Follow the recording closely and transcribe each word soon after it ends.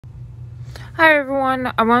Hi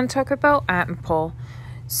everyone, I want to talk about Attapoll.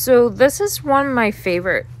 So this is one of my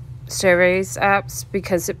favorite surveys apps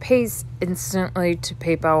because it pays instantly to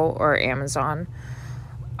PayPal or Amazon.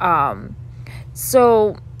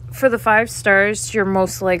 So for the 5 stars, you're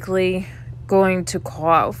most likely going to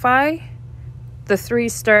qualify. The 3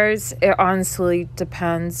 stars, it honestly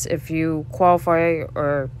depends if you qualify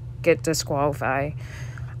or get disqualified.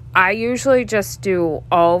 I usually just do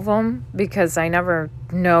all of them because I never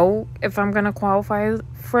know if I'm going to qualify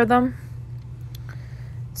for them.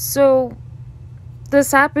 So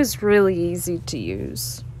this app is really easy to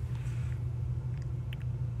use.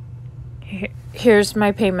 Here's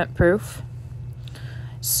my payment proof.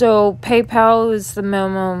 So PayPal is the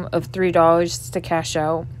minimum of $3 to cash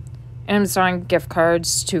out. Amazon gift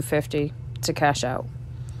cards $2.50 to cash out.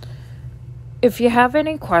 If you have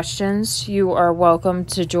any questions, you are welcome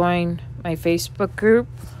to join my Facebook group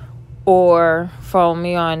or follow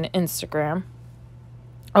me on Instagram.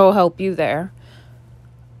 I'll help you there.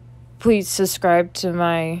 Please subscribe to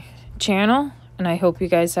my channel, and I hope you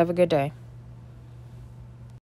guys have a good day.